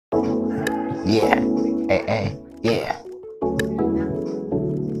Yeah. Hey, hey, yeah.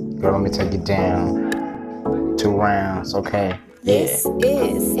 Girl, let me take you down. 2 rounds, okay. Yeah. This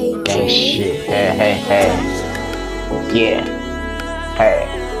is a Gang shit. Hey, hey, hey. Yeah. Hey.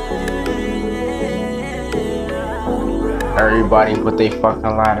 Everybody put their fucking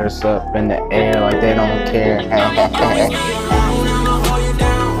lighters up in the air like they don't care. Hey, hey, hey.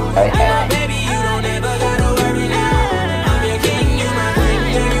 Hey, hey.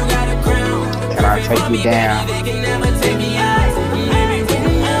 Can I take you down?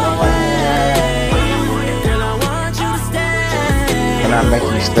 Can I make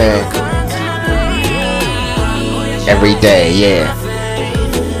you stay? Every day, yeah.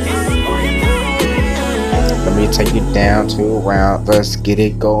 Let me take you down 2 rounds. Let's get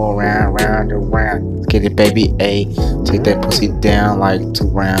it, go around, round and round. Let's get it, baby, A. Take that pussy down like 2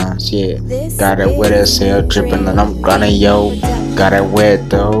 rounds, yeah. Got it wet as hell, dripping, and I'm gonna, yo. Got it wet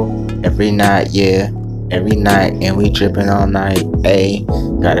though, every night, yeah. Every night, and we dripping all night, A.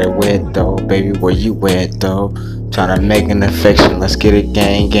 Got it wet though, baby, where you wet though? Tryna make an affection, let's get it,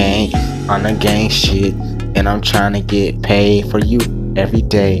 gang, gang. On the gang shit, and I'm tryna get paid for you every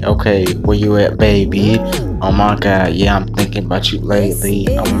day. Okay, where you at, baby? Oh my god, yeah, I'm thinking about you lately.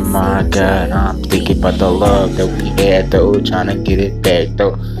 Oh my god, I'm thinking about the love that we had though, trying to get it back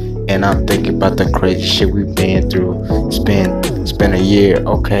though. And I'm thinking about the crazy shit we've been through. It's been a year,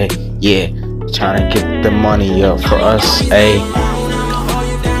 okay, yeah. Trying to get the money up for us, ayy.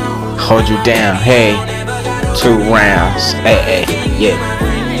 Hold you down, hey. 2 rounds, ayy, yeah.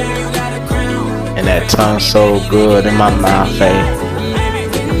 And that tongue so good in my mouth, ayy.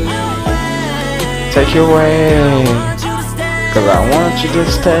 Take it away, cause I want you to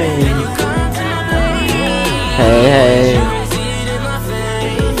stay. Hey, hey,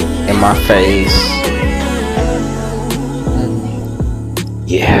 in my face.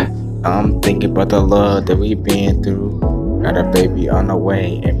 Yeah, I'm thinking about the love that we've been through. Got a baby on the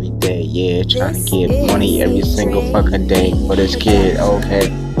way every day, yeah. Trying to get money every single fucking day for this kid,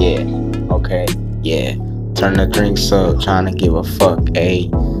 okay, yeah, okay, yeah. Turn the drinks up, trying to give a fuck, ayy.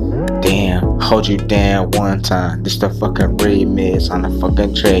 Damn, hold you down one time. This the fucking remix on the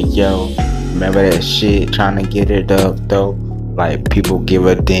fucking track, yo. Remember that shit, trying to get it up though. Like people give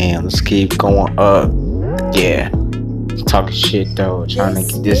a damn. Let's keep going up. Yeah. Talking shit though. Trying to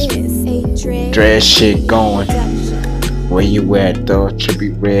get this dread shit going. Where you at though?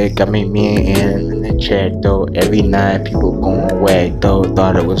 Trippy Red got me in the chat though. Every night people going whack though.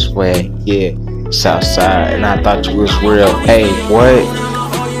 Thought it was whack. Yeah. Southside, and I thought you was real. Hey, what?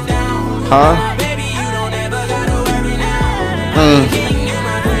 Huh?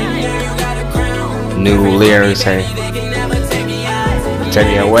 New lyrics, hey. Take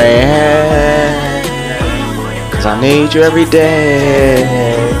me away, cause I need you every day.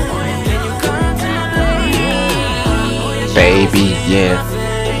 Baby, yeah.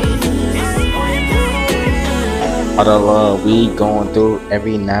 All the love we going through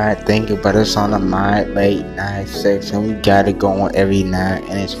every night. Thinking about us on the mind. Late night sex, and we got it going every night.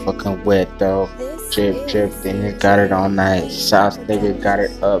 And it's fucking wet though. Drip, drip, then it got it all night. South nigga got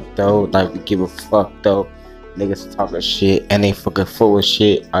it up though. Like we give a fuck though. Niggas talking shit and they fucking full of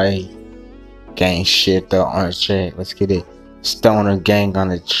shit. Ayy, gang shit though on the track. Let's get it. Stoner gang on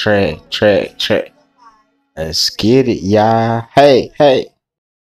the track. Let's get it, y'all. Hey, hey.